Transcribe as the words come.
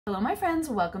Hello my friends,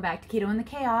 welcome back to Keto and the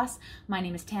Chaos. My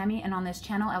name is Tammy, and on this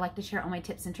channel I like to share all my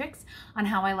tips and tricks on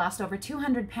how I lost over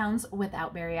 200 pounds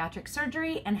without bariatric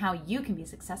surgery and how you can be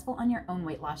successful on your own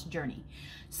weight loss journey.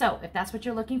 So if that's what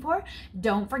you're looking for,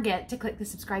 don't forget to click the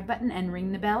subscribe button and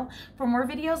ring the bell for more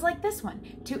videos like this one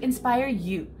to inspire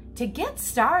you to get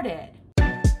started.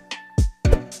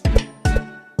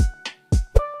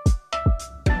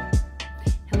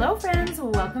 Hello friends,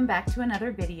 welcome back to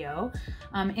another video.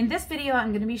 In this video I'm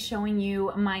going to be showing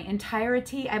you my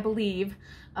entirety, I believe,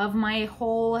 of my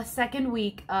whole second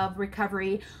week of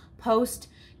recovery post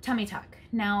tummy tuck.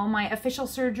 Now my official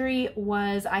surgery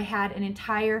was I had an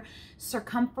entire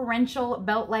circumferential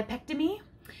belt lipectomy,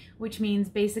 which means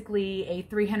basically a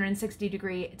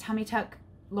 360-degree tummy tuck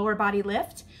lower body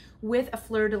lift with a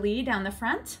fleur-de-lis down the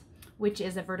front, which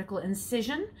is a vertical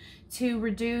incision to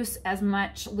reduce as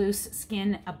much loose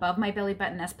skin above my belly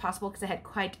button as possible because I had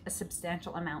quite a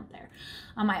substantial amount there.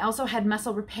 I also had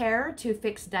muscle repair to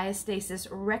fix diastasis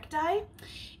recti,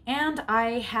 and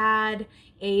I had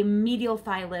a medial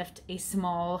thigh lift, a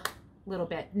small little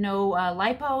bit. No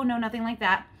lipo, no nothing like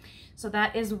that. So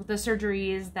that is the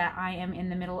surgeries that I am in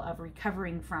the middle of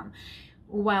recovering from.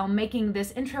 While making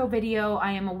this intro video,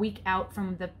 I am a week out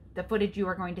from the footage you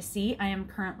are going to see. I am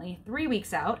currently 3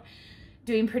 weeks out,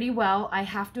 doing pretty well. I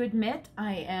have to admit,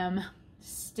 I am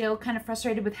still kind of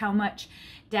frustrated with how much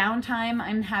downtime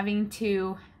I'm having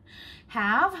to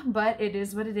have, but it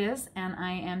is what it is, and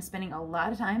I am spending a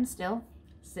lot of time still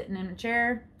sitting in a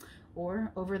chair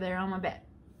or over there on my bed.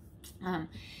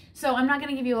 So I'm not going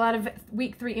to give you a lot of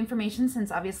week 3 information,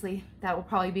 since obviously that will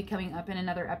probably be coming up in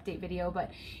another update video,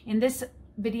 but in this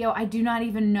video I do not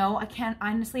even know. I can't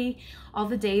honestly, all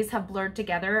the days have blurred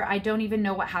together. I don't even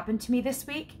know what happened to me this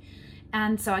week,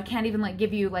 and so I can't even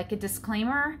give you a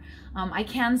disclaimer. I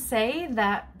can say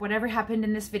that whatever happened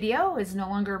in this video is no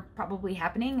longer probably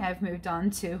happening. I've moved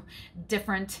on to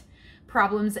different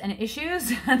problems and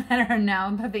issues that are now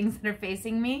the things that are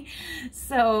facing me.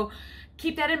 So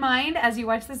keep that in mind as you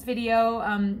watch this video.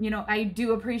 You know, I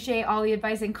do appreciate all the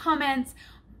advice and comments,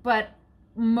 but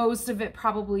most of it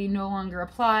probably no longer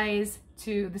applies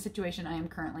to the situation I am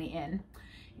currently in,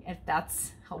 if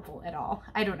that's helpful at all.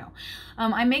 I don't know.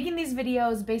 I'm making these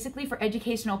videos basically for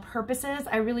educational purposes.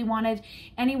 I really wanted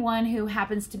anyone who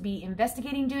happens to be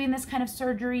investigating doing this kind of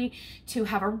surgery to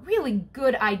have a really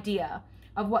good idea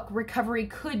of what recovery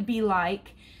could be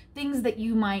like, things that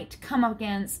you might come up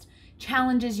against,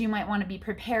 challenges you might want to be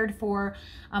prepared for,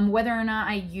 whether or not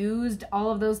I used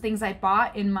all of those things I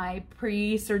bought in my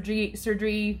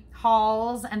surgery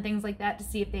hauls and things like that to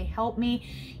see if they help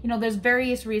me. You know, there's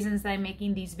various reasons that I'm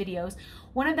making these videos.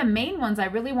 One of the main ones I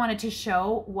really wanted to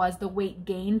show was the weight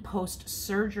gain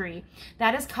post-surgery.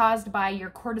 That is caused by your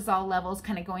cortisol levels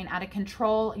kind of going out of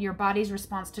control, your body's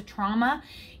response to trauma.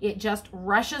 It just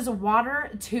rushes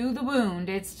water to the wound.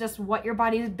 It's just what your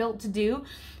body is built to do.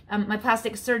 My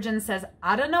plastic surgeon says,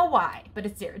 I don't know why, but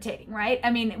it's irritating, right?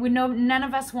 I mean, we know none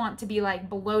of us want to be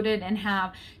bloated and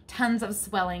have tons of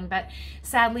swelling, but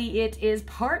sadly it is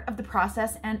part of the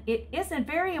process, and it is a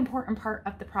very important part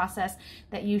of the process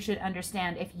that you should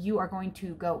understand if you are going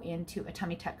to go into a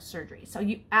tummy tuck surgery. So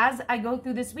as I go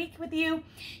through this week with you,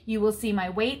 you will see my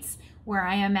weights, where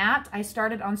I am at. I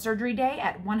started on surgery day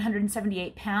at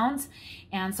 178 pounds,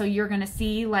 and so you're gonna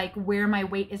see where my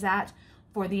weight is at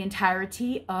for the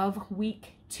entirety of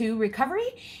week 2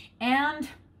 recovery, and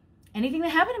anything that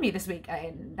happened to me this week.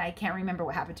 I can't remember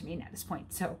what happened to me at this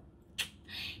point, so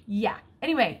yeah.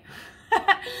 Anyway,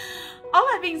 all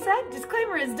that being said,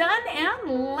 disclaimer is done,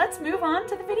 and let's move on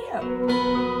to the video.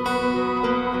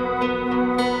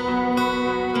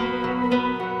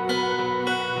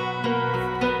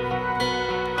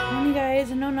 Morning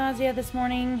guys, no nausea this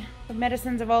morning. The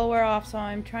medicines have all wore off, so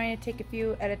I'm trying to take a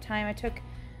few at a time. I took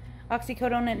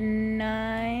oxycodone at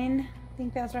 9, I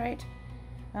think that's right,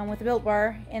 with a Built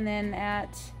Bar, and then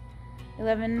at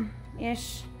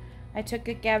 11-ish I took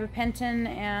a gabapentin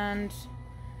and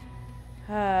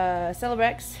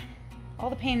Celebrex, all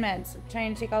the pain meds. I'm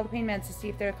trying to take all the pain meds to see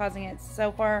if they're causing it.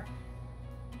 So far,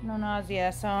 no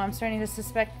nausea, so I'm starting to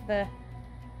suspect the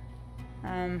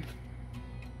oh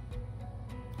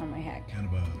my heck,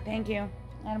 antibiotic. Thank you,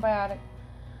 antibiotic.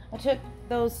 I took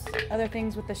those other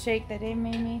things with the shake that Dave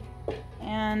made me,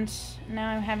 and now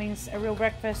I'm having a real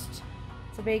breakfast.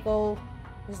 It's a bagel.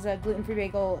 This is a gluten-free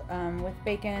bagel with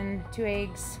bacon, 2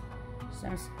 eggs,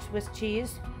 some Swiss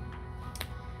cheese.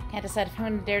 Can't decide if I'm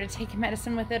going to dare to take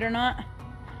medicine with it or not.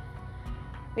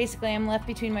 Basically, I'm left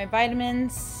between my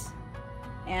vitamins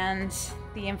and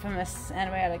the infamous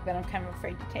antibiotic that I'm kind of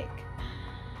afraid to take.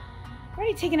 I've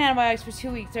already taken antibiotics for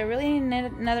 2 weeks. Do I really need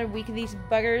another week of these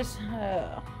buggers?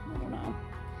 I don't know.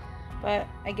 But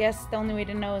I guess the only way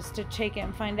to know is to take it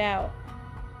and find out.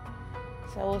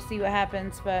 So we'll see what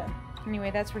happens. But anyway,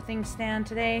 that's where things stand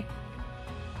today.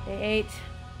 Day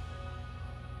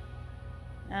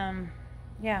 8.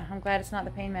 Yeah, I'm glad it's not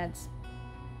the pain meds.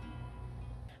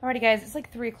 Alrighty guys, it's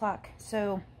like 3 o'clock.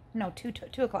 So, no, 2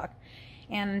 o'clock.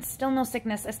 And still no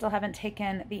sickness. I still haven't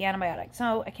taken the antibiotic.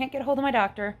 So I can't get a hold of my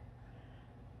doctor.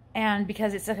 And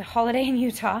because it's a holiday in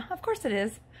Utah, of course it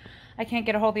is, I can't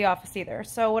get a hold of the office either.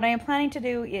 So what I am planning to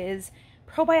do is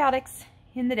probiotics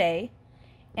in the day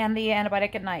and the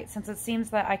antibiotic at night, since it seems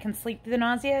that I can sleep through the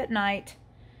nausea at night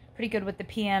pretty good with the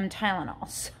PM Tylenol.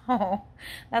 So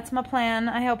that's my plan.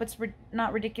 I hope it's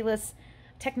not ridiculous.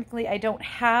 Technically, I don't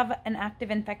have an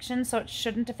active infection, so it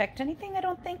shouldn't affect anything, I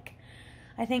don't think.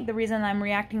 I think the reason I'm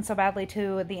reacting so badly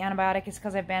to the antibiotic is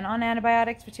because I've been on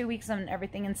antibiotics for 2 weeks and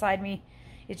everything inside me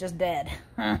is just dead.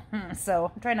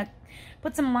 So I'm trying to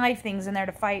put some live things in there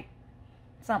to fight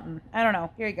something. I don't know.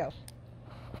 Here you go.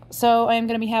 So I'm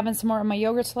going to be having some more of my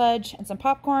yogurt sludge and some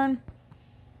popcorn.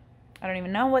 I don't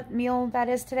even know what meal that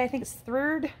is today. I think it's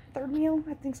third meal.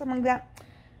 I think something like that.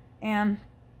 And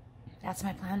that's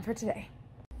my plan for today.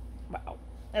 Wow.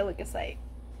 I look a sight.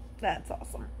 That's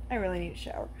awesome. I really need a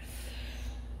shower.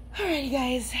 Alrighty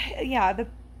guys. Yeah, the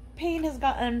pain has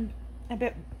gotten a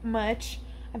bit much.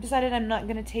 I've decided I'm not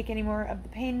going to take any more of the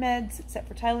pain meds except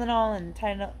for Tylenol, and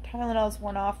Tylenol's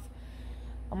worn off.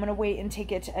 I'm going to wait and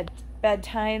take it at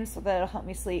bedtime so that it'll help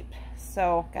me sleep.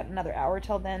 So, got another hour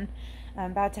till then.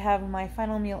 I'm about to have my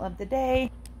final meal of the day.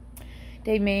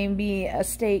 They made me a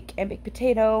steak and baked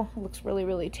potato. It looks really,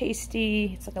 really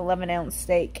tasty. It's like an 11-ounce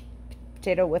steak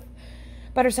potato with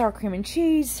butter, sour cream, and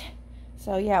cheese.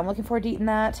 So, yeah, I'm looking forward to eating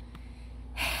that.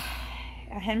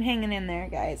 I'm hanging in there,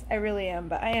 guys. I really am,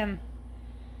 but I am...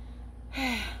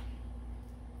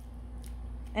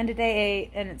 End of day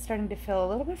 8, and it's starting to feel a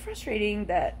little bit frustrating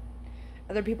that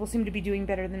other people seem to be doing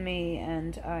better than me,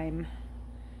 and I'm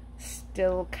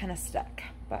still kind of stuck.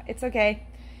 But it's okay.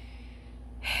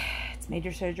 It's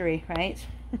major surgery, right?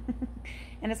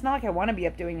 And it's not like I want to be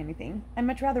up doing anything. I'd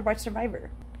much rather watch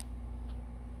Survivor.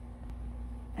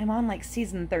 I'm on like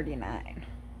season 39.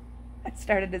 I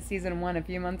started at season 1 a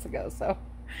few months ago, so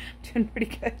I'm doing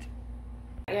pretty good.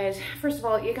 Guys, first of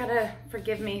all, you gotta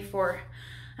forgive me for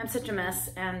I'm such a mess,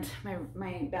 and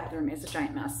my bathroom is a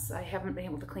giant mess. I haven't been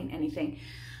able to clean anything.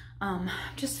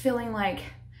 Just feeling like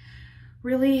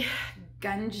really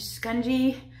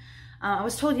scungy. I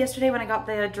was told yesterday when I got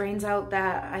the drains out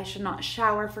that I should not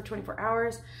shower for 24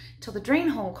 hours till the drain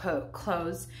hole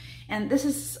close. And this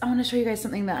is, I want to show you guys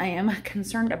something that I am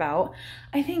concerned about.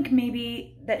 I think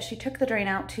maybe that she took the drain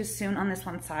out too soon on this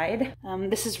one side.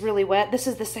 This is really wet. This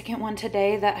is the second one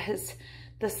today that has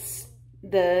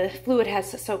the fluid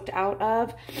has soaked out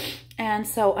of. And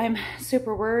so I'm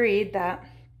super worried that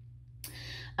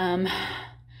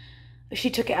she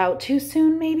took it out too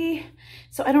soon, maybe.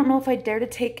 So I don't know if I dare to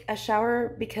take a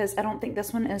shower because I don't think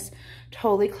this one is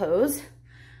totally closed.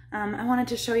 I wanted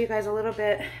to show you guys a little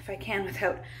bit, if I can,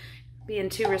 without being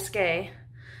too risque,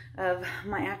 of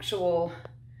my actual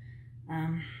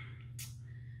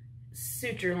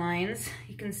suture lines.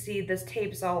 You can see this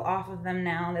tape's all off of them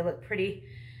now. They look pretty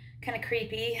kind of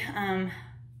creepy.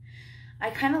 I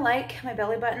kind of like my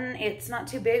belly button. It's not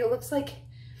too big. It looks like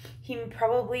he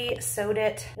probably sewed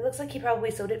it. It looks like he probably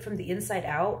sewed it from the inside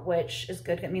out, which is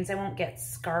good. It means I won't get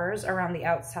scars around the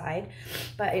outside,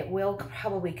 but it will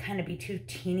probably kind of be too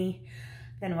teeny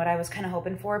than what I was kind of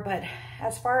hoping for. But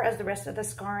as far as the rest of the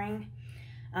scarring,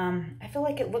 I feel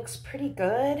like it looks pretty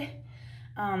good.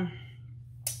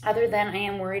 Other than I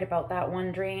am worried about that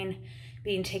one drain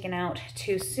being taken out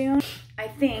too soon. I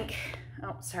think,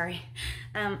 oh, sorry.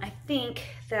 I think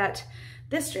that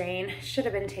this drain should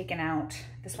have been taken out.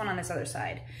 This one on this other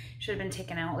side should have been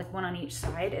taken out, like one on each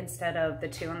side instead of the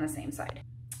two on the same side.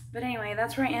 But anyway,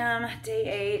 that's where I am,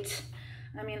 day 8.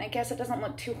 I mean, I guess it doesn't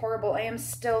look too horrible. I am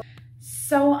still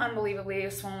so unbelievably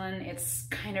swollen. It's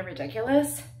kind of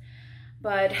ridiculous,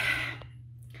 but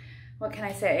what can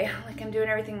I say? Like, I'm doing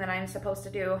everything that I'm supposed to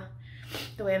do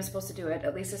the way I'm supposed to do it,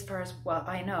 at least as far as what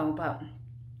I know. But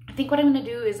I think what I'm gonna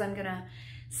do is I'm gonna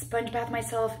sponge bath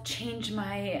myself, change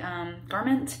my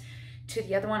garment to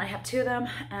the other one. I have 2 of them,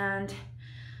 and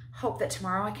hope that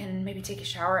tomorrow I can maybe take a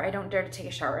shower. I don't dare to take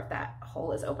a shower if that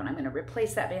hole is open. I'm gonna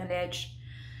replace that bandage.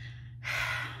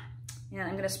 And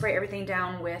I'm gonna spray everything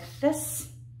down with this,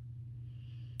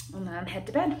 and then head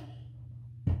to bed.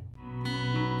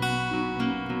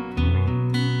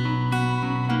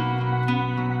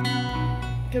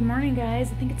 Good morning,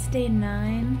 guys. I think it's day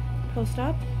 9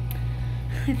 post-op.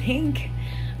 I think.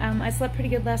 I slept pretty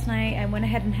good last night. I went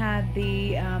ahead and had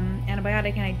the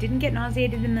antibiotic, and I didn't get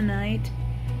nauseated in the night.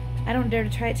 I don't dare to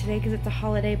try it today because it's a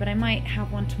holiday, but I might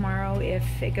have one tomorrow if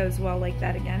it goes well like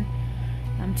that again.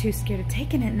 I'm too scared of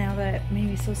taking it now that it made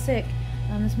me so sick.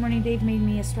 This morning Dave made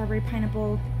me a strawberry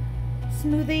pineapple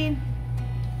smoothie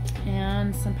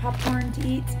and some popcorn to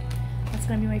eat. That's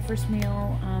going to be my first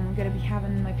meal. I'm going to be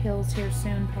having my pills here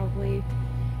soon probably.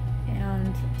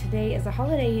 And today is a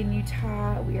holiday in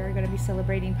Utah. We are going to be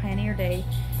celebrating Pioneer Day.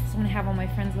 So I'm going to have all my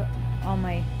friends, I'm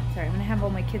going to have all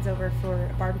my kids over for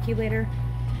a barbecue later.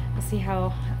 We'll see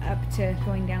how up to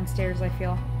going downstairs I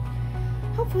feel.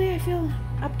 Hopefully I feel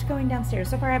up to going downstairs.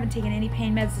 So far I haven't taken any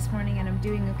pain meds this morning and I'm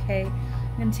doing okay.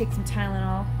 I'm going to take some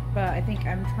Tylenol, but I think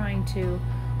I'm trying to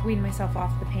wean myself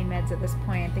off the pain meds at this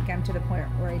point. I think I'm to the point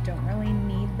where I don't really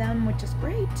need them, which is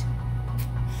great.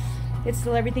 It's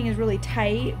still, everything is really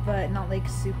tight, but not like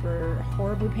super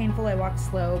horribly painful. I walk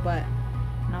slow, but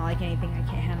not like anything I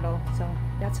can't handle. So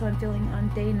that's how I'm feeling on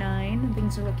day 9.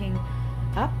 Things are looking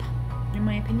up, in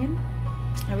my opinion.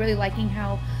 I'm really liking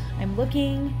how I'm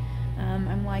looking.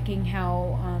 I'm liking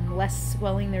how less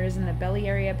swelling there is in the belly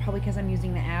area, probably because I'm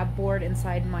using the ab board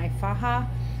inside my faja,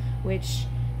 which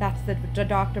that's the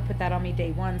doctor put that on me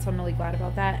day 1, so I'm really glad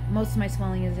about that. Most of my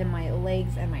swelling is in my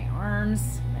legs and my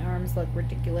arms. My arms look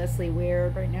ridiculously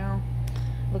weird right now.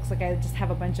 Looks like I just have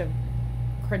a bunch of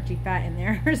crunchy fat in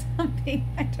there or something.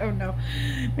 I don't know.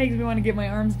 Makes me want to get my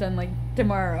arms done like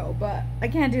tomorrow, but I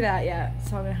can't do that yet,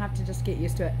 so I'm gonna have to just get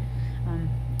used to it.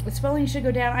 The swelling should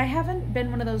go down. I haven't been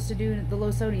one of those to do the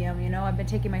low sodium, you know. I've been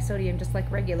taking my sodium just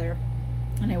like regular,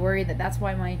 and I worry that that's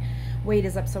why my weight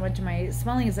is up so much and my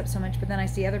swelling is up so much, but then I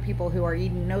see other people who are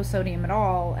eating no sodium at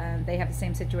all and they have the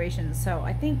same situation. So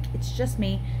I think it's just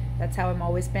me. That's how I've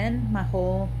always been my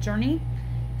whole journey.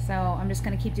 So I'm just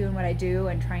going to keep doing what I do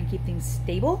and try and keep things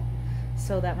stable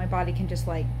so that my body can just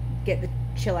like get the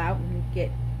chill out and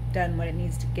get done what it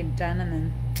needs to get done, and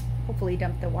then hopefully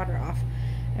dump the water off.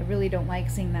 I really don't like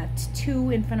seeing that 2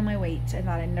 in front of my weight. I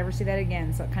thought I'd never see that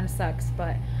again, so it kind of sucks,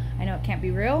 but I know it can't be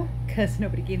real because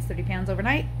nobody gains 30 pounds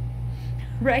overnight,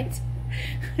 right?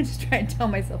 I just try and tell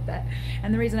myself that.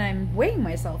 And the reason I'm weighing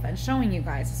myself and showing you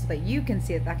guys is so that you can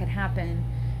see that can happen.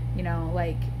 You know,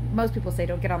 like most people say,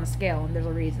 don't get on the scale, and there's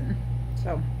a reason.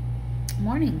 So,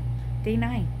 morning, day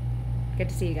 9. Good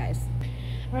to see you guys.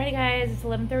 Alrighty guys, it's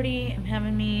 11:30. I'm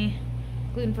having me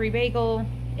gluten-free bagel,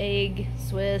 egg,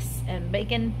 Swiss, and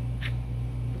bacon.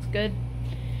 Looks good.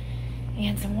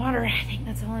 And some water. I think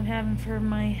that's all I'm having for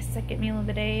my second meal of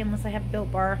the day, unless I have a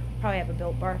Built Bar. Probably have a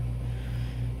Built Bar.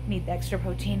 Need the extra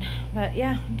protein. But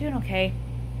yeah, I'm doing okay.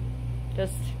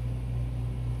 Just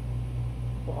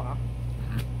blah.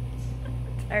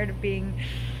 Tired of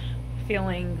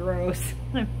feeling gross.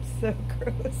 I'm so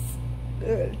gross.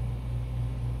 Ugh.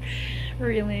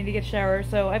 Really need to get a shower.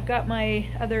 So I've got my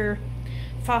other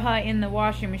faja in the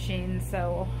washing machine,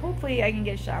 so hopefully I can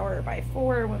get a shower by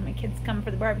 4 when my kids come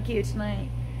for the barbecue tonight.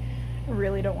 I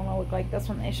really don't want to look like this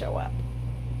when they show up.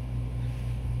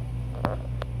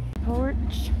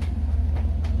 Porch.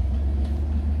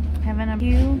 Having a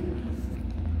view.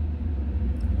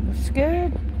 Looks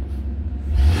good.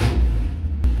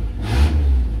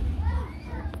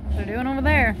 What's they're doing over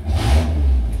there?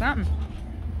 Something.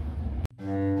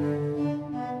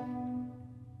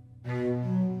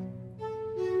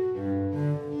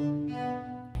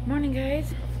 Morning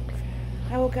guys.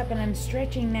 I woke up and I'm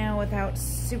stretching now without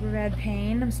super bad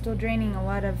pain. I'm still draining a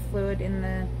lot of fluid in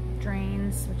the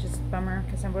drains, which is a bummer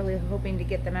because I'm really hoping to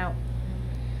get them out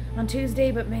on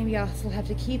Tuesday, but maybe I'll still have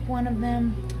to keep one of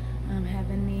them. I'm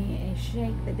having me a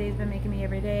shake that Dave's been making me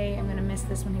every day. I'm gonna miss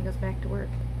this when he goes back to work.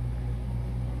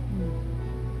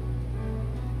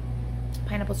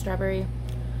 Pineapple, strawberry,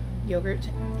 yogurt,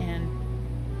 and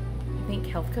I think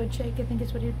health code shake, I think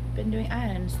is what he's been doing.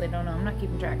 I honestly don't know. I'm not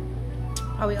keeping track.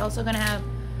 Are we also gonna have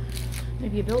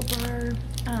maybe a Built Bar?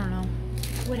 I don't know.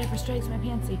 Whatever strikes my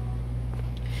fancy.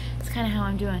 It's kind of how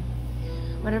I'm doing.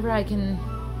 Whatever I can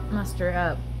muster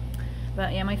up.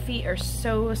 But yeah, my feet are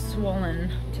so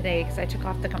swollen today because I took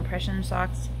off the compression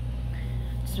socks.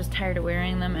 Just was tired of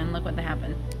wearing them, and look what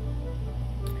happened.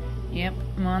 Yep,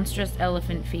 monstrous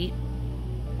elephant feet.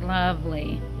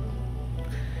 Lovely.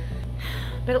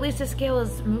 But at least the scale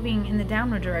is moving in the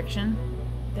downward direction.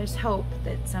 There's hope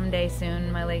that someday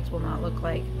soon my legs will not look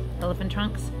like elephant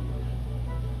trunks.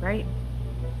 Right?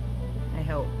 I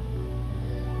hope.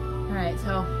 Alright,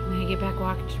 so I'm gonna get back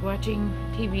watching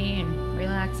TV and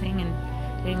relaxing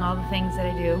and doing all the things that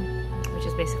I do, which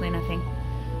is basically nothing.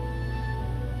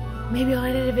 Maybe I'll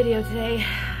edit a video today.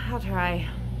 I'll try.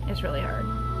 It's really hard.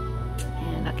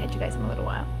 And I'll catch you guys in a little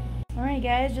while. Alright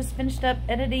guys, just finished up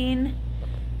editing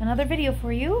another video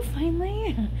for you,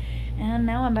 finally. And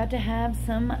now I'm about to have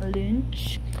some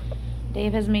lunch.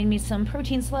 Dave has made me some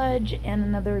protein sludge and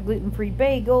another gluten-free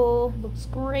bagel. Looks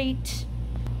great.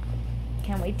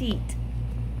 Can't wait to eat.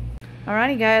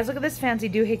 Alrighty guys, look at this fancy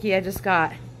doohickey I just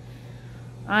got.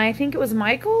 I think it was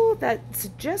Michael that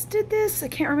suggested this. I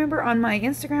can't remember, on my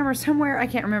Instagram or somewhere. I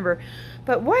can't remember.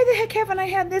 But why the heck haven't I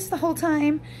had this the whole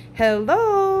time?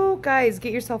 Hello? Guys,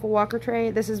 get yourself a walker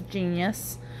tray. This is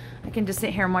genius. I can just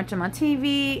sit here and watch on my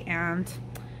TV and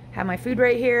have my food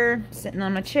right here, sitting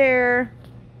on my chair.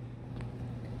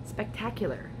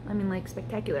 Spectacular. I mean, like,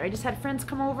 spectacular. I just had friends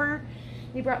come over.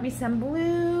 They brought me some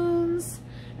balloons,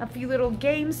 a few little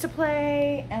games to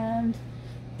play, and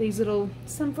these little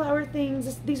sunflower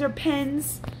things. These are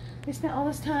pens. They spent all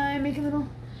this time making little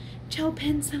gel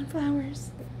pen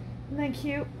sunflowers. Isn't that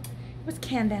cute? It was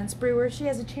Can Dance Brewer. She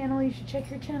has a channel. You should check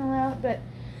her channel out, but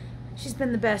she's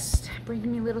been the best,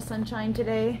 bringing me a little sunshine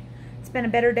today. It's been a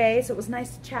better day, so it was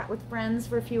nice to chat with friends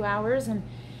for a few hours, and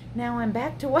now I'm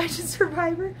back to watching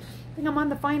Survivor. I think I'm on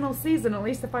the final season, at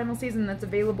least the final season that's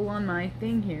available on my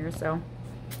thing here, so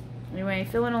anyway,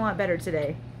 feeling a lot better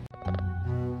today.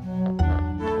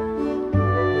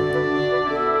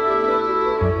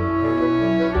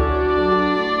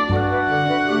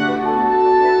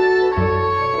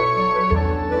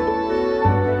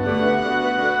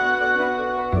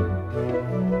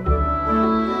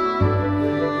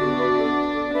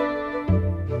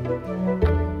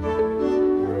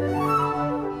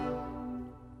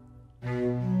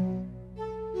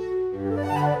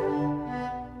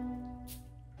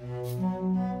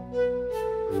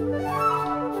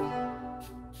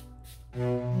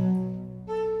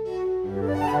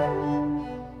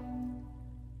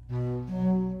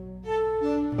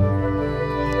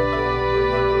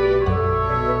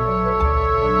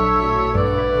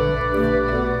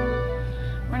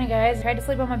 I tried to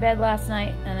sleep on my bed last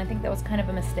night, and I think that was kind of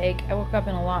a mistake. I woke up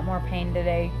in a lot more pain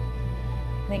today.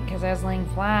 I think because I was laying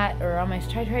flat, or on my,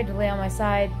 I tried to lay on my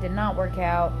side, did not work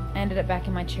out. I ended up back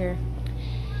in my chair.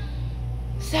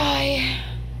 So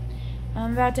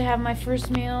I'm about to have my first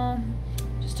meal.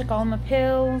 Just took all my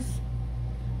pills,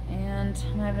 and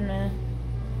I'm having a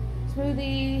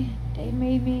smoothie Dave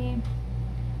made me,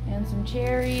 and some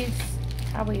cherries,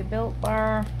 probably a Built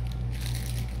Bar.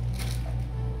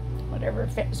 Whatever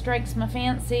strikes my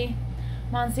fancy.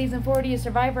 I'm on season 40 of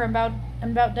Survivor. I'm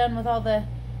about done with all the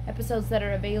episodes that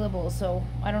are available, so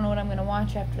I don't know what I'm gonna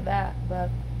watch after that, but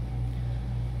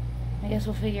I guess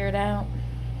we'll figure it out.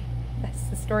 That's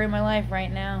the story of my life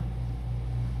right now.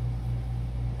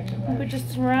 We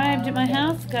just arrived at my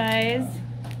house, guys.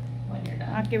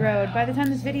 Rocky Road. By the time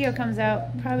this video comes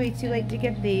out, probably too late to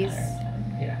get these.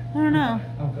 I don't know.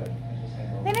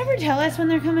 They never tell us when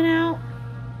they're coming out.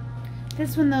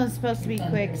 This one, though, is supposed to be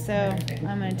quick, so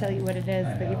I'm going to tell you what it is,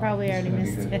 but you probably already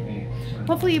missed it.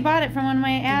 Hopefully you bought it from one of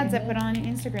my ads I put on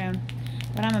Instagram,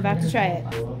 but I'm about to try it,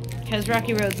 because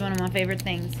Rocky Road's one of my favorite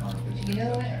things. You know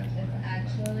what? It's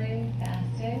actually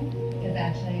fasting is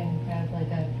actually incredibly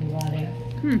good for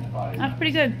body. That's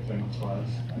pretty good.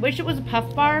 Wish it was a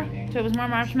puff bar, so it was more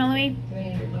marshmallowy.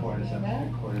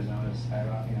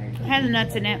 It has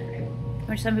nuts in it,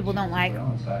 which some people don't like.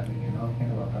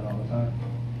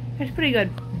 It's pretty good.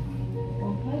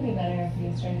 Well, probably be better if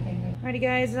you started thinking. Alrighty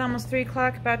guys, it's almost 3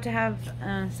 o'clock, about to have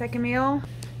a second meal.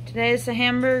 Today is a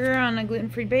hamburger on a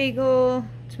gluten-free bagel,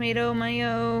 tomato,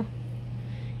 mayo,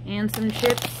 and some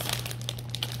chips.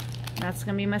 That's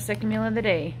gonna be my second meal of the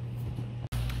day.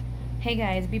 Hey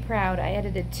guys, be proud. I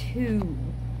edited two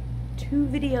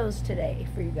videos today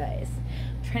for you guys.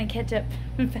 I'm trying to catch up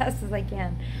as fast as I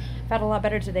can. Felt a lot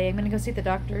better today. I'm gonna go see the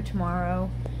doctor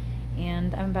tomorrow.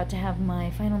 And I'm about to have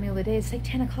my final meal of the day. It's like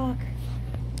 10 o'clock.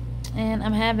 And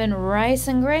I'm having rice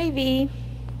and gravy.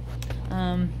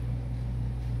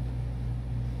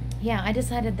 Yeah, I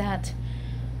decided that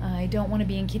I don't want to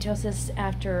be in ketosis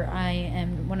after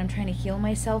when I'm trying to heal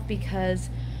myself, because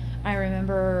I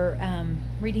remember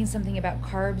reading something about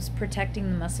carbs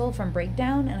protecting the muscle from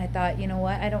breakdown, and I thought, you know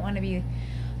what, I don't want to be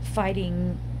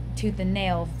fighting tooth and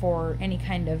nail for any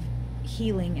kind of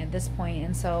healing at this point,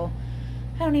 and so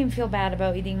I don't even feel bad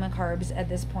about eating my carbs at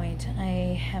this point.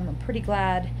 I am pretty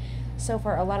glad so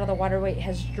far. A lot of the water weight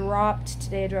has dropped.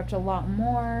 Today I dropped a lot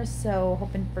more, so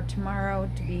hoping for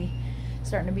tomorrow to be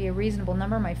starting to be a reasonable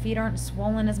number. My feet aren't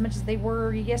swollen as much as they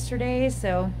were yesterday,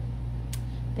 so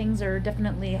things are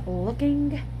definitely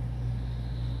looking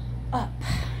up.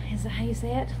 Is that how you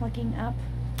say it? Looking up.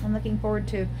 I'm looking forward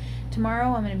to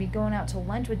tomorrow. I'm going to be going out to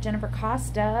lunch with Jennifer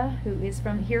Costa, who is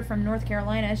from North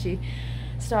Carolina. She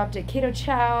stopped at Keto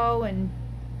Chow, and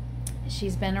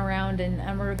she's been around,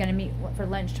 and we're gonna meet for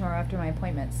lunch tomorrow after my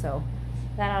appointment, so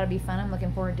that ought to be fun. I'm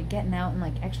looking forward to getting out and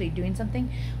like actually doing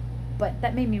something. But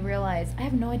that made me realize I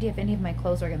have no idea if any of my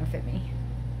clothes are gonna fit me.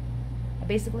 I've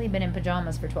basically been in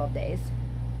pajamas for 12 days.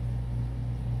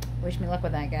 Wish me luck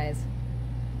with that, guys.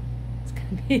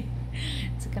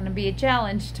 It's gonna be a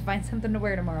challenge to find something to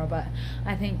wear tomorrow, but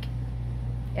I think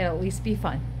it'll at least be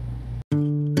fun.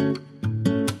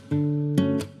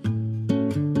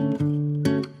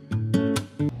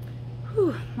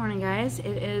 Whew, morning guys.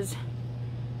 It is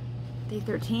day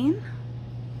 13.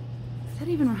 Is that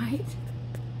even right?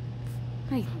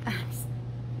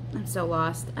 I'm so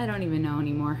lost. I don't even know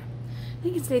anymore. I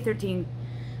think it's day 13.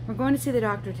 We're going to see the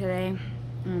doctor today.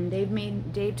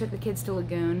 Dave took the kids to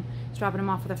Lagoon. He's dropping them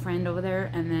off with a friend over there,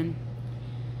 and then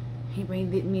he brought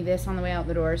me this on the way out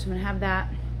the door. So I'm gonna have that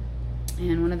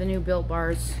and one of the new Built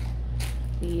bars,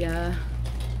 the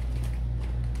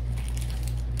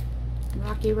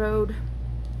Rocky Road,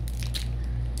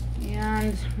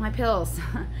 and my pills.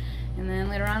 And then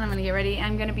later on I'm gonna get ready.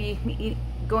 I'm gonna be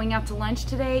going out to lunch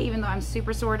today, even though I'm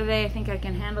super sore today. I think I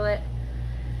can handle it.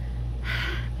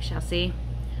 We shall see.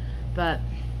 But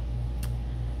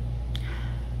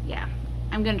yeah,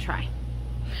 I'm gonna try.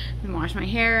 I'm gonna wash my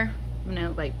hair. I'm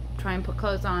gonna like try and put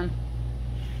clothes on.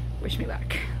 Wish me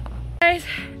luck. Guys,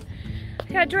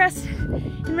 I got dressed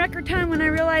in record time when I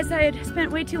realized I had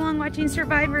spent way too long watching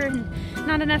Survivor and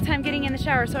not enough time getting in the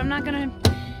shower, so I'm not gonna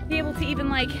be able to even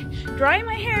like dry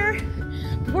my hair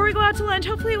before we go out to lunch.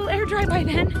 Hopefully it will air dry by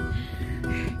then.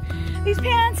 These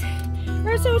pants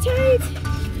are so tight.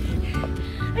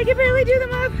 I can barely do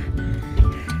them up.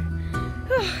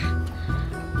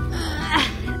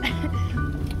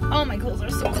 Oh, my clothes are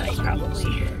so tight, probably.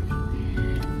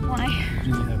 Why?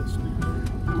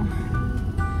 Oh.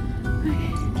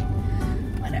 Okay.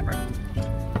 Whatever.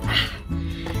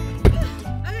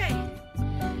 Okay.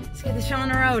 Let's get the show on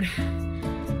the road.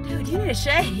 Dude, you need a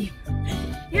shave.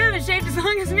 You haven't shaved as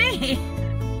long as me.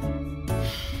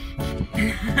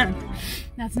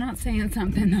 That's not saying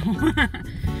something, though.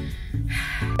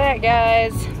 Alright,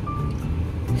 guys.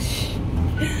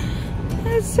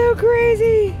 That's so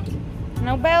crazy.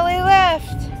 No belly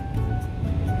left.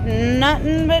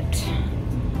 Nothing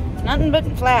but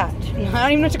flat. I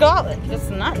don't even know what to call it.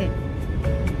 Just nothing.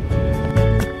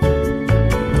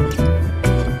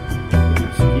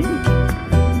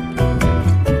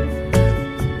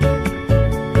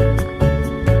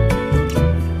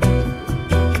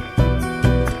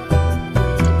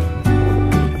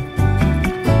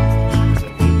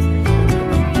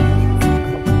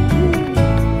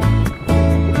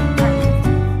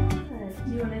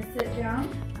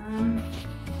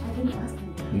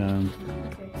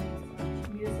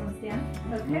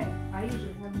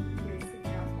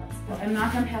 I'm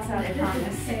not gonna pass out, I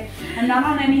promise. I'm not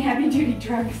on any heavy duty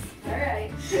drugs.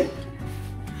 Alright.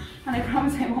 And I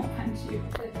promise I won't punch you.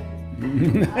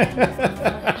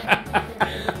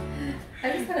 I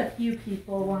just had a few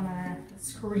people wanna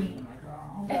scream.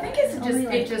 I think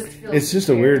it just feels it's just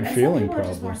a weird feeling, probably.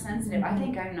 probably. Just more sensitive. I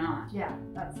think I'm not. Yeah,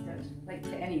 that's good. Like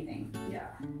to anything. Yeah.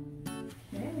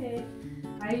 Okay.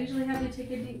 I usually have you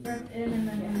take a deep breath in, and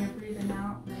then when you're breathing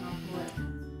out, then I'll pull it.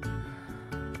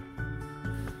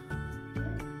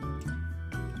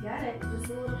 Got it.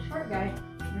 Just a little short guy.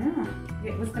 Yeah.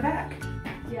 It was the back.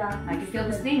 Yeah. I can feel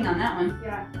the sting on that one.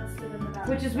 Yeah, that's good in the back.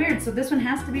 Which is weird. So this one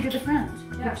has to be to the front.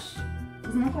 Yeah. Which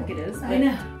doesn't look like it is. I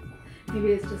know.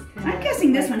 Maybe it's just kind of. I'm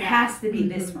guessing this one has to be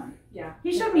this one. Yeah.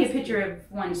 He showed me a picture of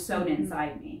one sewed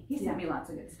inside me. He sent me lots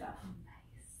of good stuff.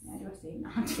 Yeah, do I say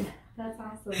not? That's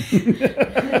awesome.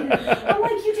 I'm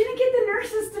like, you didn't get the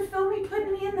nurses to film me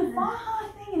putting me in the faja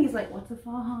thing? And he's like, what's a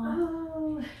faja?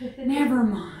 Oh. Never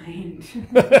mind.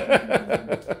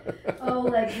 Oh,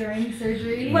 like during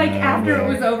surgery? Like after it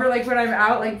was over, like when I'm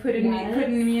out, like putting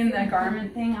me in the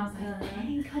garment thing, I was like,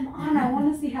 dang, come on, I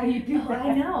want to see how you do that.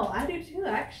 I know, I do too,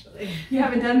 actually. You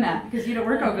haven't done that because you don't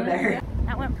work over there.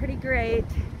 That went pretty great.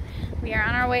 We are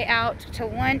on our way out to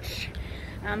lunch.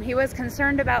 He was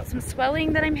concerned about some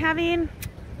swelling that I'm having.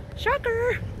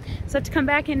 Shocker! So I have to come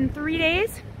back in 3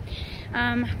 days.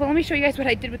 Well, let me show you guys what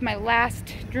I did with my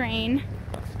last drain.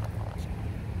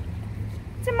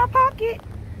 It's in my pocket.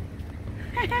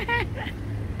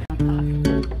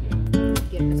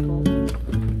 Get this cold.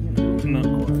 Not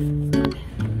quite.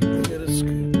 Get a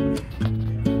scoop.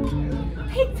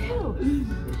 Hey, too.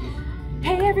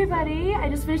 Hey everybody, I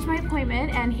just finished my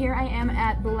appointment and here I am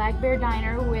at Black Bear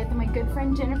Diner with my good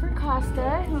friend Jennifer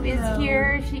Costa, who is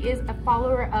here. She is a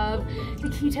follower of the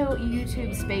Keto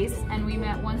YouTube space and we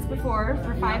met once before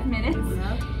for 5 minutes.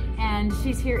 and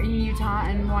she's here in Utah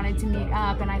and wanted to meet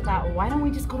up, and I thought, well, why don't we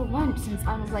just go to lunch, since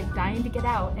I was like dying to get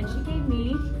out. And she gave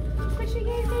me, what she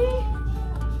gave me?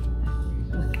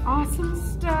 Awesome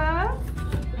stuff.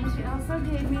 And she also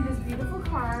gave me this beautiful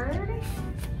card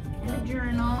and a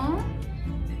journal.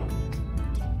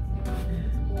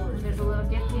 And there's a little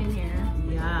gift in here.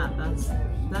 Yeah,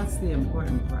 that's the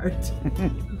important part.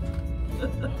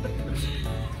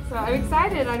 So I'm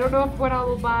excited. I don't know what I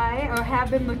will buy. I have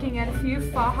been looking at a few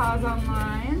fahas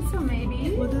online, so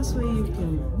maybe. Well, this way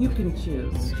you can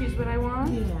choose. Choose what I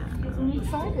want? Yeah. I'm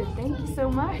excited. Thank you so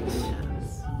much.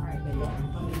 Yes.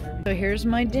 So here's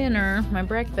my dinner, my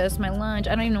breakfast, my lunch.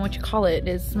 I don't even know what you call it.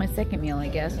 It's my second meal, I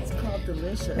guess. It's called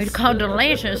delicious. It's called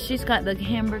delicious. She's got the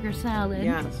hamburger salad.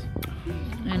 Yes.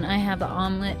 And I have the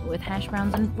omelet with hash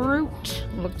browns and fruit.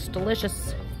 Looks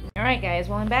delicious. All right, guys.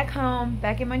 Well, I'm back home,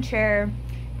 back in my chair,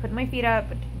 putting my feet up.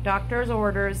 Doctor's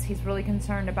orders. He's really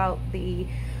concerned about the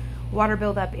water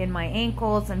buildup in my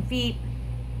ankles and feet.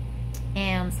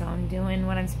 And so I'm doing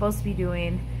what I'm supposed to be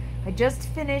doing. I just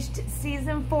finished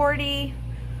season 40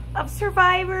 of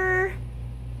Survivor.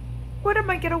 What am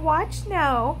I gonna watch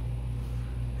now?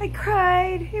 I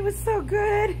cried. It was so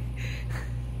good.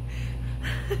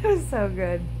 It was so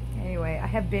good. Anyway, I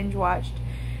have binge watched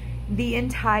the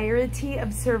entirety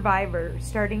of Survivor,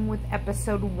 starting with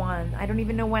episode 1. I don't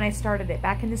even know when I started it.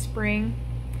 Back in the spring.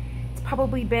 It's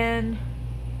probably been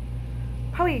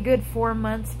a good 4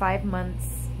 months, 5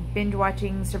 months binge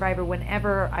watching Survivor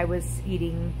whenever I was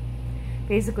eating.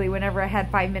 Basically, whenever I had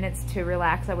 5 minutes to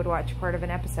relax, I would watch part of an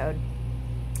episode.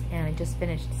 And I just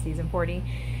finished season 40.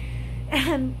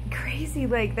 And crazy,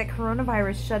 like, that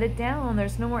coronavirus shut it down.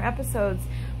 There's no more episodes.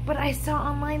 But I saw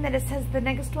online that it says the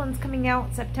next one's coming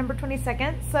out September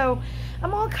 22nd. So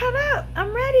I'm all caught up.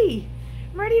 I'm ready.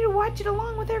 I'm ready to watch it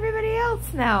along with everybody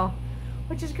else now,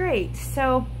 which is great.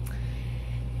 So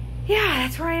yeah,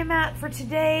 that's where I am at for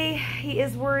today. He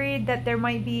is worried that there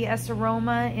might be a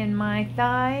seroma in my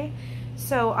thigh.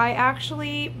 So I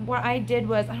actually, what I did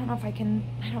was, I don't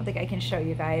think I can show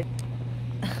you guys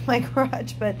my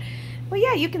crotch, but, well,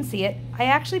 yeah, you can see it. I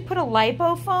actually put a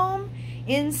lipofoam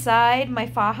inside my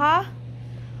faja,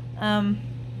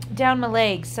 down my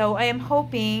leg. So I am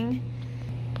hoping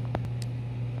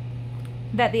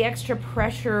that the extra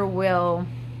pressure will,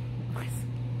 this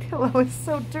pillow is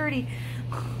so dirty.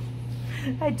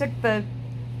 I took the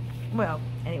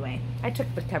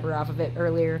cover off of it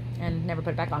earlier and never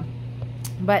put it back on.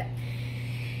 But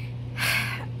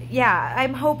yeah,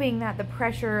 I'm hoping that the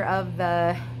pressure of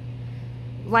the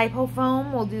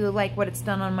lipofoam will do like what it's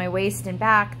done on my waist and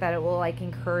back, that it will like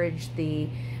encourage the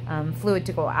fluid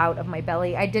to go out of my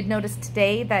belly. I did notice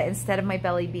today that instead of my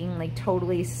belly being like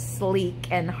totally sleek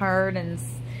and hard and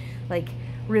like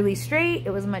really straight,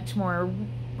 it was much more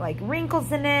like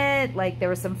wrinkles in it, like there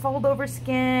was some fold over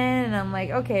skin, and I'm like,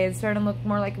 okay, it's starting to look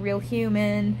more like real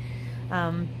human.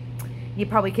 You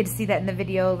probably could see that in the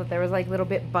video, that there was like little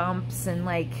bit bumps and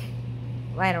like,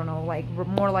 I don't know, like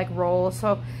more like rolls.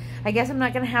 So I guess I'm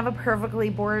not gonna have a perfectly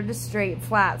bored, straight,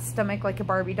 flat stomach like a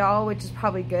Barbie doll, which is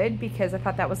probably good because I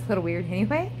thought that was a little weird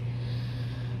anyway.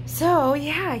 So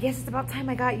yeah, I guess it's about time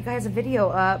I got you guys a video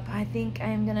up. I think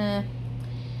I'm gonna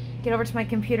get over to my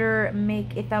computer,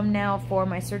 make a thumbnail for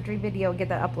my surgery video, get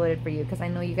that uploaded for you, because I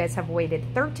know you guys have waited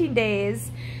 13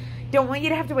 days. Don't want you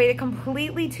to have to wait a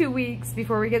completely 2 weeks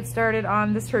before we get started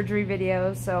on the surgery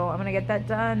video. So I'm gonna get that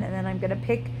done, and then I'm gonna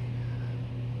pick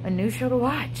a new show to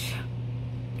watch.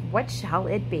 What shall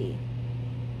it be?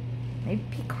 Maybe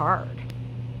Picard.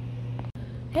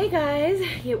 Hey guys,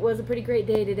 it was a pretty great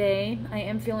day today. I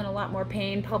am feeling a lot more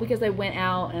pain, probably because I went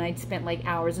out and I spent like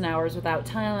hours and hours without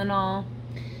Tylenol.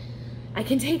 I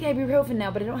can take ibuprofen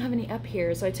now, but I don't have any up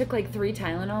here. So I took like 3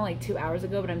 Tylenol like 2 hours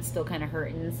ago, but I'm still kind of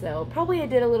hurting. So probably I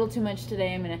did a little too much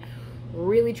today. I'm gonna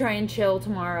really try and chill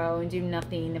tomorrow and do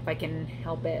nothing if I can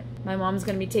help it. My mom's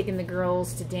gonna be taking the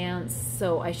girls to dance,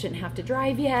 so I shouldn't have to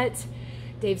drive yet.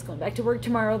 Dave's going back to work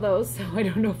tomorrow though, so I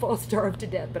don't know if I'll starve to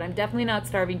death, but I'm definitely not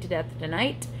starving to death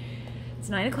tonight. It's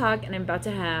 9 o'clock and I'm about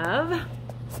to have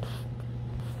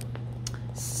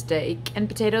steak and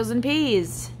potatoes and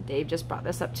peas. Dave just brought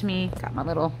this up to me. Got my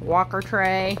little walker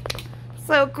tray.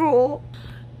 So cool.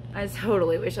 I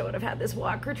totally wish I would have had this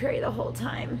walker tray the whole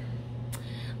time.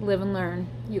 Live and learn.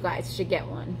 You guys should get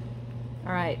one.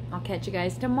 All right, I'll catch you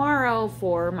guys tomorrow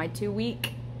for my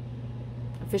 2-week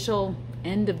official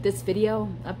end of this video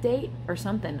update or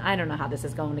something. I don't know how this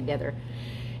is going together.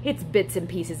 It's bits and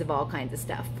pieces of all kinds of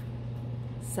stuff,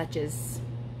 such as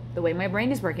the way my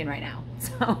brain is working right now.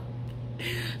 So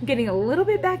I'm getting a little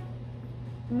bit back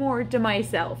more to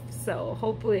myself, so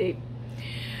hopefully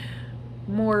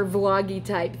more vloggy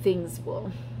type things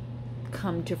will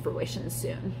come to fruition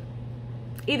soon.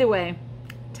 Either way,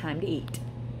 time to eat.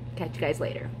 Catch you guys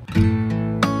later.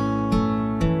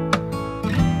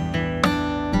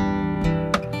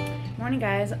 Morning,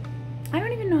 guys. I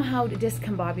don't even know how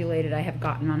discombobulated I have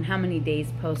gotten on how many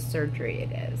days post-surgery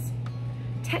it is.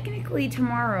 Technically,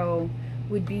 tomorrow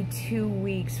would be 2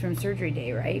 weeks from surgery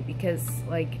day, right? Because,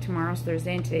 like, tomorrow's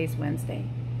Thursday and today's Wednesday.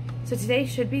 So today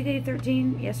should be day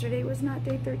 13. Yesterday was not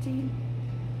day 13.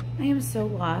 I am so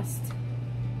lost.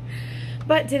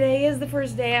 But today is the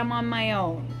first day I'm on my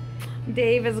own.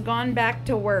 Dave has gone back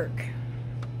to work.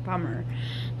 Bummer.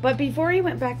 But before he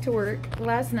went back to work,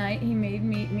 last night he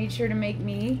made sure to make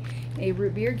me a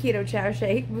root beer ketochaos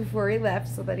shake before he left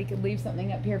so that he could leave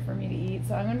something up here for me to eat.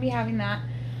 So I'm going to be having that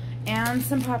and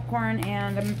some popcorn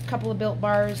and a couple of Built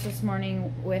bars this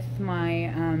morning with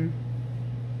my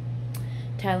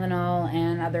Tylenol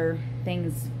and other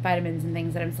things, vitamins and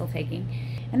things that I'm still taking.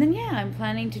 And then, yeah, I'm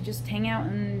planning to just hang out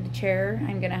in the chair.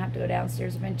 I'm going to have to go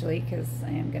downstairs eventually because I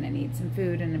am going to need some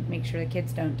food and make sure the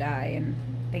kids don't die and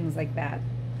things like that.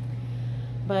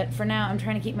 But for now, I'm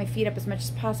trying to keep my feet up as much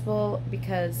as possible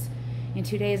because in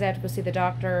 2 days I have to go see the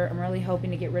doctor. I'm really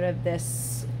hoping to get rid of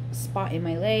this spot in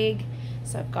my leg.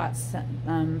 So I've got some,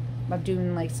 I'm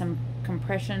doing like some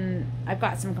compression. I've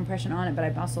got some compression on it, but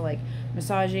I'm also like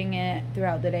massaging it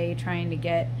throughout the day, trying to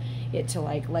get it to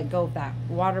like let go of that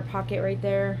water pocket right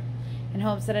there in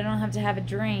hopes that I don't have to have it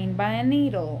drained by a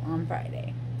needle on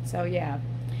Friday. So yeah,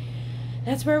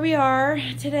 that's where we are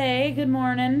today. Good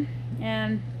morning,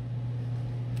 and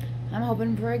I'm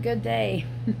hoping for a good day.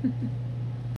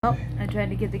 Well, I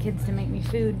tried to get the kids to make me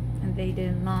food and they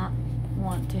did not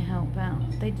want to help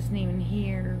out. They just didn't even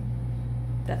hear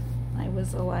that I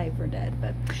was alive or dead.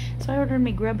 But so I ordered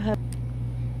me Grubhub.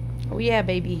 Oh yeah,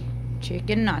 baby,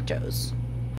 chicken nachos.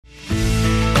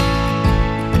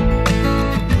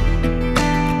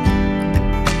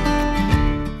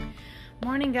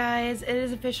 Morning, guys. It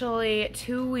is officially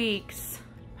 2 weeks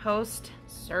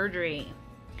post-surgery.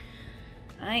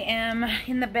 I am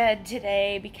in the bed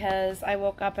today because I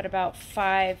woke up at about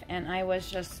 5 and I was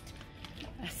just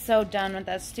so done with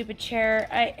that stupid chair.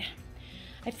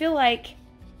 I feel like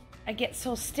I get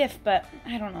so stiff, but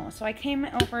I don't know. So I came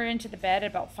over into the bed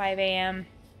at about 5 a.m.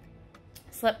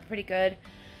 Slept pretty good.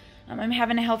 I'm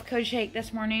having a health code shake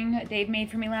this morning that Dave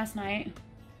made for me last night.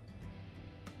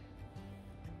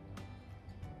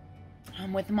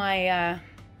 With my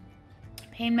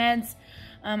pain meds.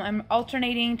 I'm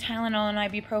alternating Tylenol and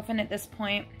ibuprofen at this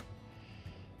point.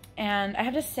 And I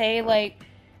have to say, like,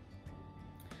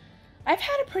 I've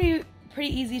had a pretty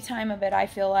easy time of it, I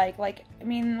feel like. Like, I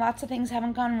mean, lots of things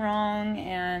haven't gone wrong,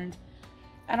 and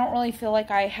I don't really feel like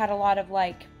I had a lot of,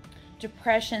 like,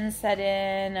 depression set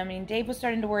in. I mean, Dave was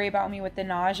starting to worry about me with the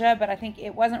nausea, but I think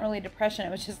it wasn't really depression.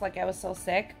 It was just like I was so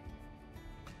sick.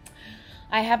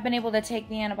 I have been able to take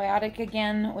the antibiotic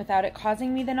again without it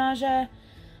causing me the nausea.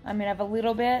 I mean, I have a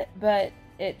little bit, but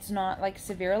it's not like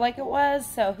severe like it was.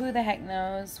 So who the heck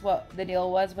knows what the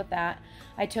deal was with that.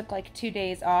 I took like 2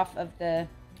 days off of the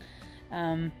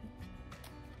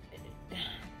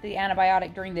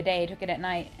antibiotic during the day, took it at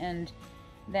night, and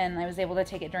then I was able to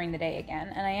take it during the day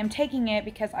again. And I am taking it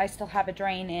because I still have a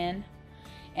drain in,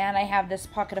 and I have this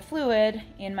pocket of fluid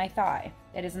in my thigh.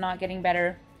 It is not getting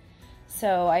better.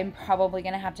 So I'm probably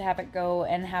going to have it go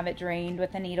and have it drained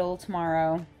with a needle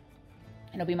tomorrow.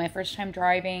 It'll be my first time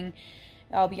driving.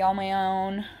 I'll be on my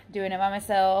own, doing it by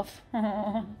myself.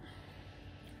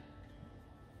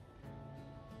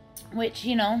 Which,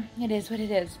 you know, it is what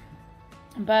it is.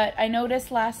 But I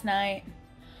noticed last night,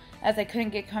 as I couldn't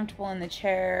get comfortable in the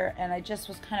chair, and I just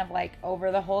was kind of like over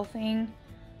the whole thing,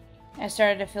 I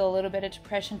started to feel a little bit of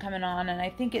depression coming on. And I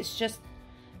think it's just,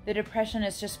 the depression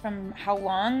is just from how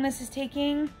long this is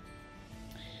taking.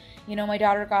 You know, my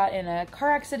daughter got in a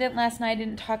car accident last night. I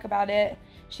didn't talk about it.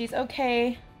 She's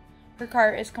okay. Her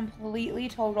car is completely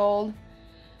totaled.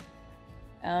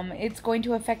 It's going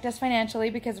to affect us financially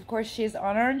because, of course, she's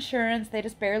on our insurance. They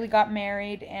just barely got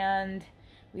married, and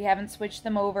we haven't switched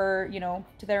them over, you know,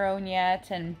 to their own yet.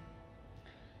 And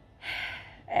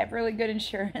I have really good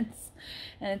insurance,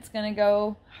 and it's going to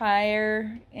go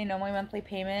higher, you know, my monthly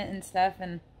payment and stuff.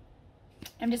 And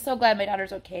I'm just so glad my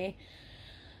daughter's okay.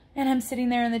 And I'm sitting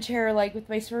there in the chair, like, with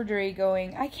my surgery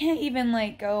going, I can't even,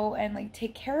 like, go and, like,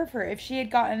 take care of her. If she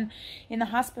had gotten in the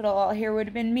hospital, here would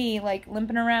have been me, like,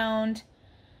 limping around,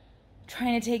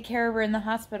 trying to take care of her in the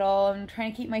hospital. I'm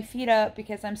trying to keep my feet up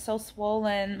because I'm so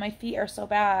swollen. My feet are so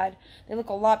bad. They look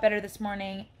a lot better this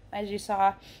morning, as you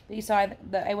saw.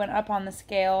 That I went up on the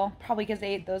scale, probably because I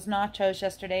ate those nachos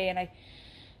yesterday, and I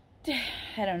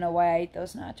don't know why I ate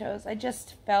those nachos. I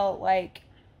just felt like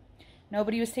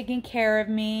Nobody was taking care of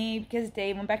me because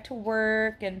Dave went back to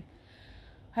work, and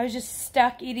I was just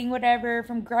stuck eating whatever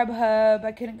from Grubhub.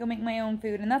 I couldn't go make my own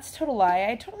food, and that's a total lie.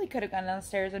 I totally could have gone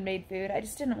downstairs and made food. I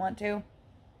just didn't want to.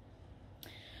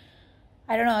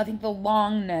 I don't know. I think the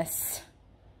longness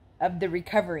of the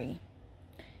recovery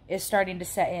is starting to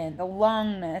set in. The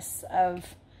longness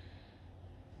of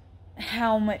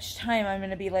how much time I'm going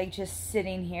to be like just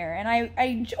sitting here. And I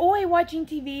enjoy watching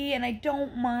TV, and I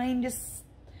don't mind just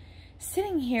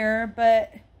sitting here,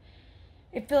 but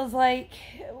it feels like,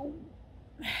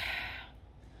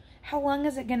 how long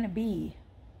is it going to be?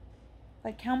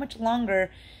 Like, how much longer?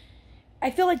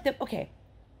 I feel like okay,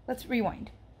 let's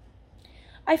rewind.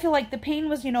 I feel like the pain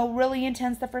was, you know, really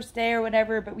intense the first day or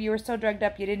whatever, but we were so drugged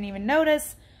up you didn't even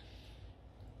notice.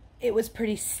 It was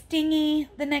pretty stingy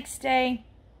the next day.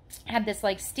 Had this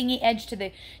like stingy edge to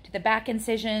the back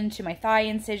incision, to my thigh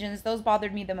incisions. Those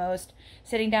bothered me the most.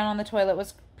 Sitting down on the toilet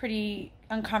was pretty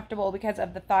uncomfortable because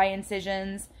of the thigh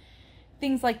incisions.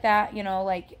 Things like that, you know,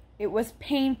 like it was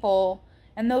painful.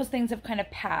 And those things have kind of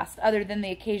passed, other than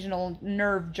the occasional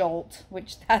nerve jolt,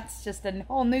 which that's just a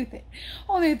whole new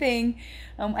thing.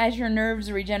 As your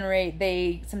nerves regenerate,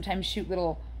 they sometimes shoot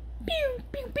little pew,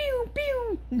 pew, pew,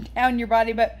 pew down your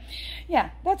body. But yeah,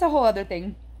 that's a whole other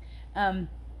thing. And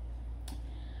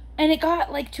it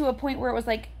got like to a point where it was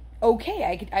like,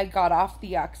 okay, I got off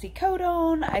the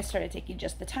oxycodone. I started taking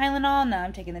just the Tylenol. Now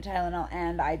I'm taking the Tylenol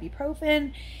and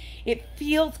ibuprofen. It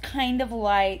feels kind of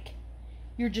like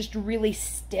you're just really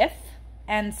stiff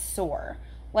and sore.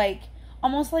 Like,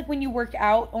 almost like when you work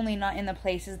out, only not in the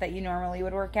places that you normally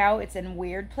would work out. It's in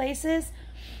weird places.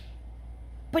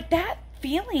 But that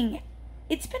feeling,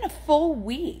 it's been a full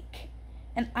week.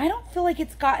 And I don't feel like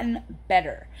it's gotten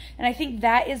better. And I think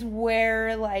that is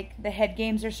where, like, the head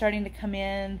games are starting to come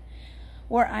in.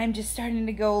 Where I'm just starting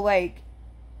to go, like,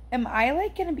 am I,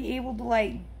 like, going to be able to,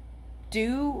 like,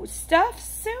 do stuff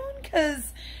soon?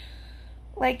 Because,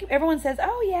 like, everyone says,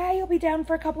 oh, yeah, you'll be down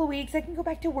for a couple of weeks. I can go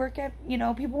back to work. You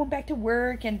know, people went back to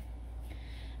work. And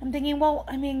I'm thinking, well,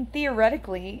 I mean,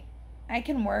 theoretically, I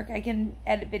can work. I can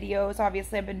edit videos.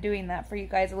 Obviously, I've been doing that for you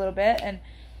guys a little bit. And,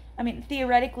 I mean,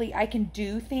 theoretically, I can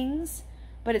do things.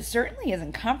 But it certainly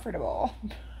isn't comfortable.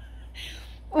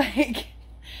 Like,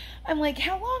 I'm like,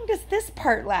 how long does this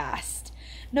part last?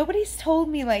 Nobody's told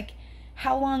me, like,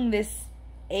 how long this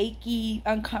achy,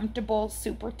 uncomfortable,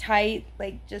 super tight,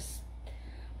 like, just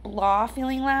blah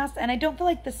feeling lasts. And I don't feel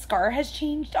like the scar has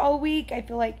changed all week. I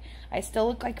feel like I still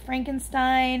look like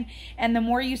Frankenstein. And the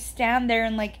more you stand there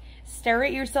and, like, stare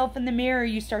at yourself in the mirror,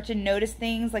 you start to notice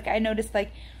things. Like, I noticed,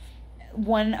 like,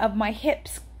 one of my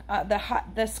hips,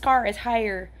 the scar is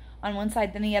higher on one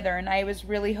side than the other. And I was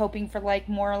really hoping for, like,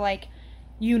 more, like,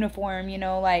 uniform, you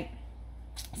know, like,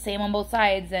 same on both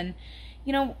sides. And,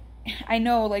 you know, I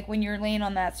know, like, when you're laying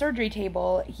on that surgery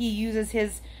table, he uses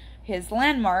his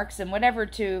landmarks and whatever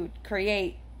to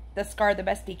create the scar the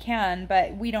best he can,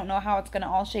 but we don't know how it's going to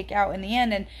all shake out in the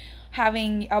end. And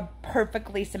having a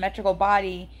perfectly symmetrical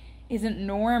body isn't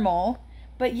normal,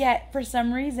 but yet for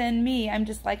some reason I'm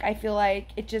just like, I feel like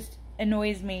it just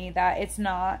annoys me that it's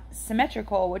not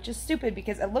symmetrical, which is stupid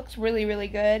because it looks really, really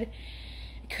good.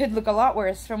 It could look a lot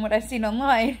worse from what I've seen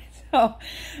online. So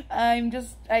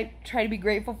I try to be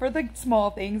grateful for the small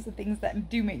things, the things that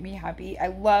do make me happy. I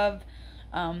love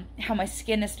how my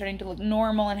skin is starting to look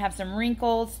normal and have some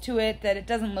wrinkles to it, that it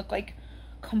doesn't look like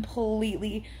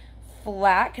completely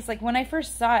flat. Because, like, when I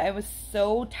first saw it, it was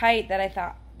so tight that I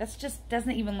thought, this just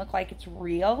doesn't even look like it's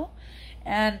real.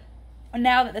 And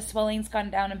now that the swelling's gone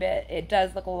down a bit, it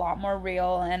does look a lot more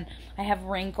real, and I have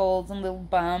wrinkles and little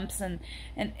bumps, and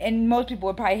most people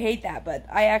would probably hate that, but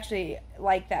I actually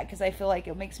like that because I feel like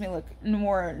it makes me look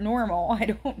more normal. I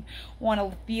don't want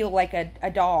to feel like a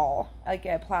doll, like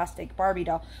a plastic Barbie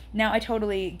doll. Now I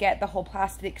totally get the whole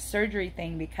plastic surgery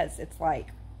thing because it's like,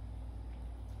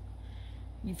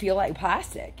 you feel like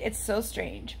plastic. It's so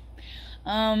strange.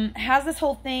 Has this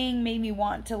whole thing made me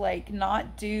want to, like,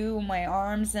 not do my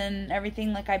arms and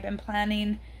everything like I've been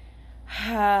planning?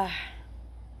 At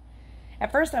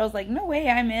first I was like, no way,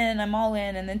 I'm all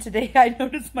in. And then today I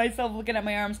noticed myself looking at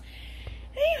my arms.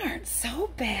 They aren't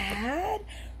so bad,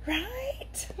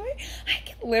 right? I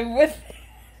can live with it.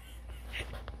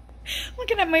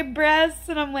 Looking at my breasts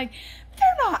and I'm like,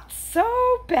 they're not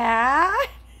so bad.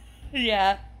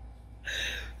 Yeah.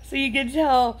 So you can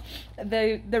tell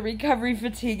the recovery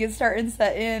fatigue is starting to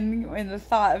set in the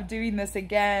thought of doing this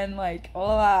again. Like,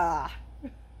 I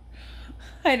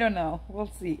don't know.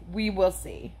 We'll see. We will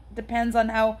see. Depends on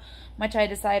how much I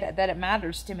decide that it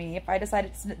matters to me. If I decide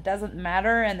it doesn't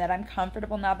matter and that I'm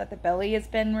comfortable now that the belly has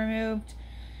been removed,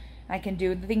 I can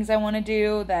do the things I want to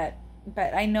do, that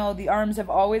but I know the arms have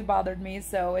always bothered me,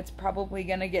 so it's probably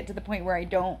going to get to the point where I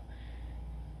don't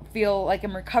feel like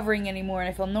I'm recovering anymore and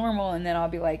I feel normal, and then I'll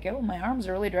be like, oh, my arms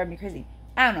are really driving me crazy.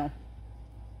 I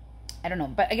don't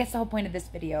know, but I guess the whole point of this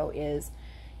video is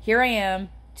here I am,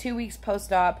 2 weeks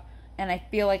post-op, and I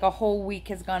feel like a whole week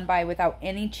has gone by without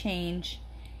any change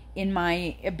in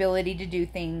my ability to do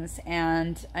things,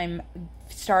 and I'm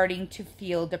starting to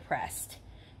feel depressed,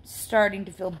 starting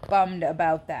to feel bummed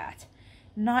about that.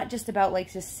 Not just about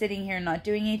like just sitting here and not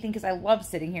doing anything, because I love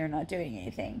sitting here and not doing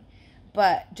anything,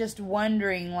 but just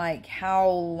wondering like how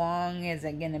long is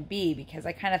it gonna be, because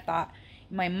I kind of thought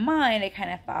in my mind, I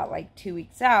kind of thought like 2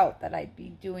 weeks out that I'd be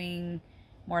doing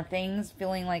more things,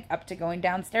 feeling like up to going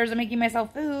downstairs and making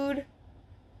myself food.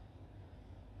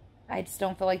 I just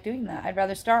don't feel like doing that. I'd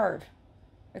rather starve.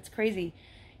 It's crazy.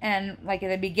 And like at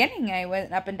the beginning, I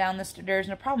went up and down the stairs,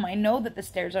 no problem. I know that the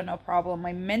stairs are no problem.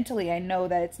 Mentally, I know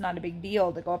that it's not a big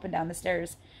deal to go up and down the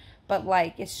stairs. But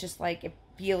like, it's just like, it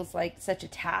feels like such a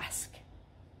task.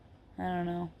 I don't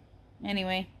know.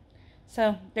 Anyway,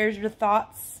 so there's your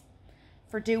thoughts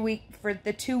for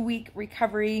the 2 week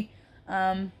recovery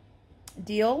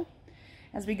deal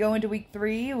as we go into week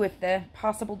 3 with the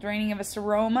possible draining of a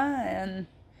seroma, and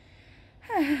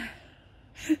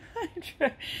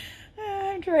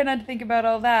I'm trying not to think about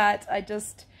all that.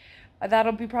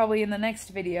 That'll be probably in the next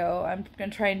video. I'm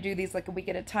gonna try and do these like a week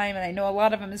at a time, and I know a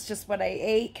lot of them is just what I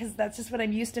ate, because that's just what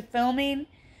I'm used to filming.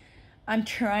 I'm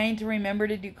trying to remember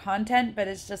to do content, but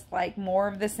it's just like more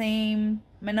of the same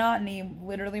monotony,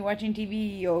 literally watching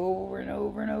TV over and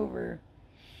over and over.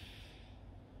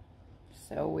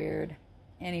 So weird.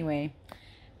 Anyway,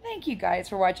 thank you guys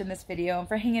for watching this video and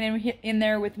for hanging in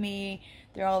there with me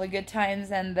through all the good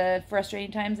times and the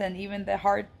frustrating times and even the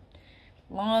hard,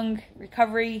 long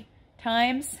recovery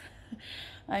times.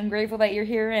 I'm grateful that you're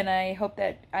here, and I hope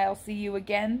that I'll see you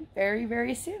again very,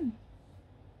 very soon.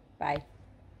 Bye.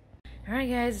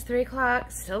 Alright guys, it's 3 o'clock,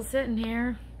 still sitting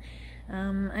here.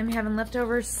 I'm having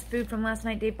leftovers food from last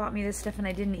night. Dave bought me this stuff and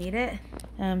I didn't eat it.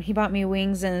 He bought me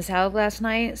wings and a salad last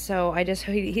night, so I just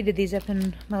heated these up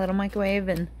in my little microwave,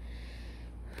 and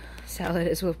salad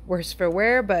is worse for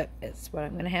wear, but it's what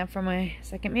I'm going to have for my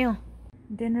second meal.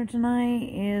 Dinner tonight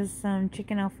is some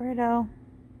chicken Alfredo.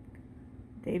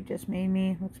 Dave just made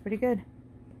me. Looks pretty good.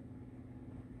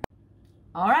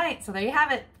 All right, so there you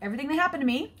have it. Everything that happened to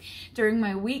me during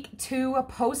my week 2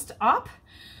 post-op.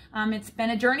 It's been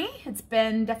a journey. It's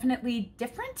been definitely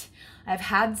different. I've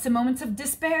had some moments of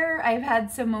despair. I've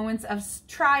had some moments of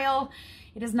trial.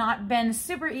 It has not been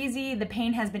super easy. The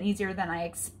pain has been easier than I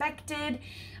expected.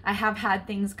 I have had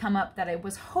things come up that I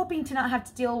was hoping to not have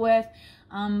to deal with.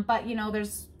 But you know,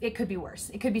 it could be worse.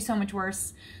 It could be so much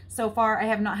worse. So far, I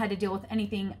have not had to deal with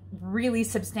anything really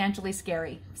substantially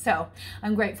scary. So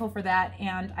I'm grateful for that.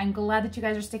 And I'm glad that you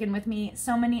guys are sticking with me.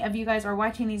 So many of you guys are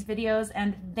watching these videos,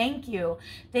 and thank you.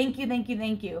 Thank you, thank you,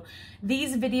 thank you.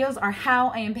 These videos are how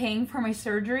I am paying for my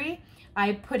surgery.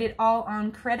 I put it all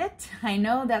on credit. I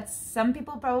know that some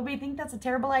people probably think that's a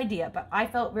terrible idea, but I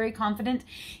felt very confident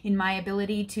in my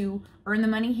ability to earn the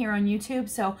money here on YouTube.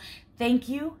 So thank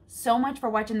you so much for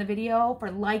watching the video, for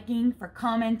liking, for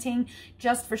commenting,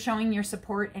 just for showing your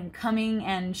support and coming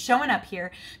and showing up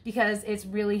here, because it's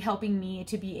really helping me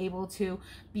to be able to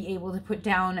put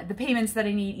down the payments that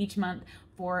I need each month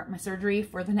for my surgery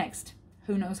for the next,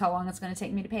 who knows how long it's going to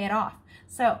take me to pay it off.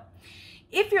 So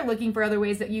if you're looking for other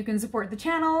ways that you can support the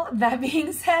channel, that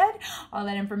being said, all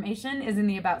that information is in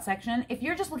the About section. If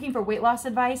you're just looking for weight loss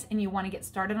advice and you want to get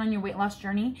started on your weight loss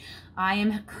journey, I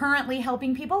am currently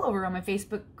helping people over on my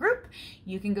Facebook group.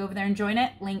 You can go over there and join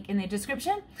it, link in the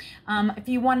description. If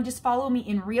you want to just follow me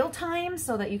in real time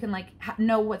so that you can like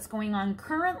know what's going on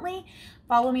currently,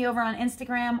 follow me over on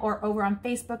Instagram or over on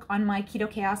Facebook on my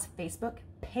ketochaos Facebook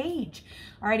page.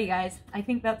 Alrighty guys, I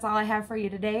think that's all I have for you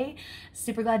today.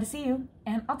 Super glad to see you,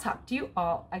 and I'll talk to you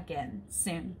all again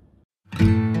soon.